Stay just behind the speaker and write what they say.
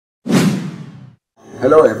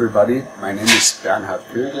Hello everybody, my name is Bernhard.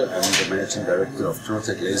 I'm the Managing Director of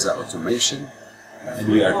Trotec Laser Automation, and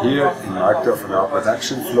we are here in Markdorf on our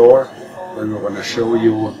production floor where we want to show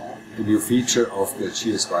you the new feature of the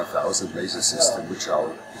GS1000 laser system, which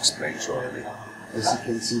I'll explain shortly. As you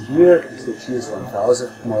can see here is the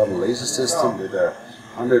GS1000 model laser system with a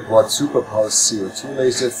 100 watt super pulse CO2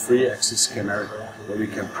 laser 3-axis scanner where we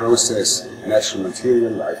can process natural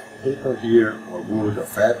material like paper here or wood or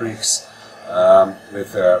fabrics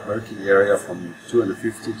with a working area from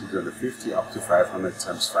 250 to 250 up to 500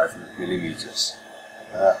 times 500 millimeters.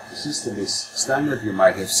 The system is standard, you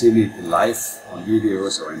might have seen it in live on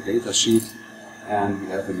videos or in datasheet, and we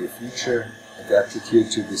have a new feature adapted here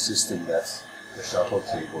to the system, that's the shuttle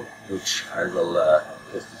table, which I will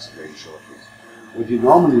just explain shortly. What you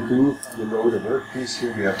normally do, you load a workpiece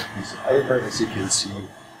here, we have a piece of paper, as you can see,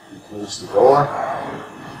 you close the door,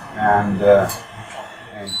 and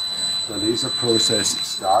the laser process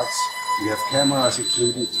starts. We have cameras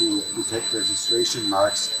included to detect registration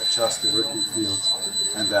marks, adjust the working field,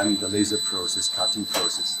 and then the laser process, cutting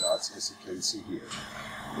process starts, as you can see here.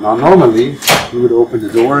 Now normally, you would open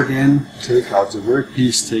the door again, take out the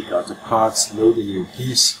workpiece, take out the parts, load a new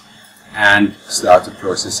piece, and start the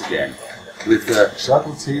process again. With the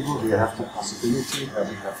shuttle table, we have the possibility that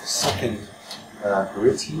we have a second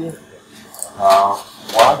grid here.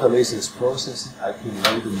 While the laser is processing, I can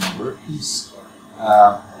load a new workpiece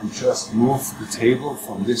and just move the table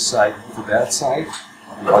from this side to that side.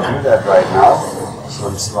 And I'll do that right now. So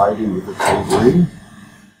I'm sliding with the table in.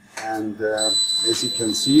 And as you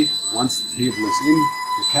can see, once the table is in,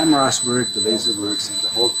 the cameras work, the laser works, and the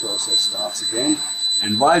whole process starts again.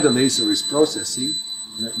 And while the laser is processing,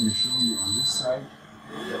 let me show you on this side,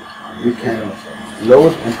 you can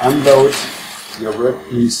load and unload your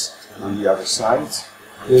workpiece on the other side.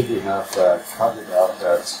 Here we have cut it out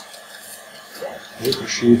that paper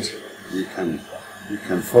sheet. You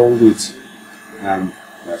can fold it, and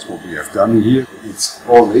that's what we have done here. It's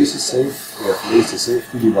all laser safe. We have laser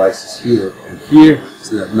safety devices here and here,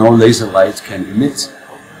 so that no laser light can emit,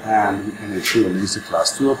 and we can ensure laser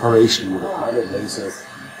class 2 operation with a pilot laser.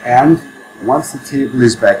 And once the table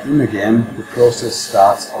is back in again, the process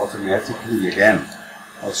starts automatically again.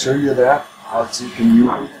 I'll show you that. I'll take a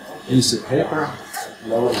new piece of paper,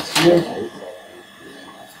 lower it here.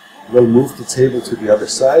 We'll move the table to the other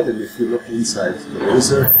side, and if you look inside the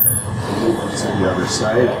laser, we'll move it to the other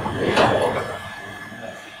side.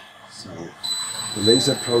 So the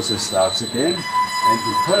laser process starts again, and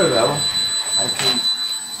in parallel, I can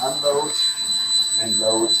unload and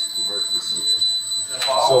load the workpiece here.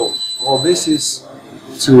 So all this is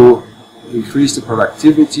to increase the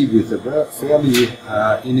productivity with a fairly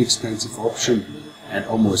inexpensive option and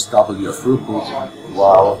almost double your throughput,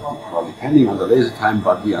 while depending on the laser time,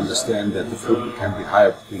 but we understand that the throughput can be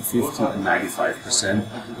higher between 50 and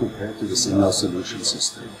 95% compared to the single solution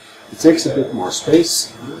system. It takes a bit more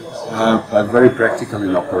space, but very practical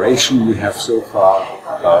in operation. We have so far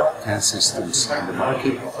about 10 systems in the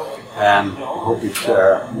market, and we hope it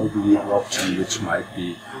will be an option which might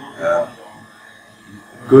be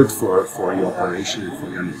good for your operation and for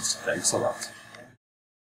your needs. Thanks a lot.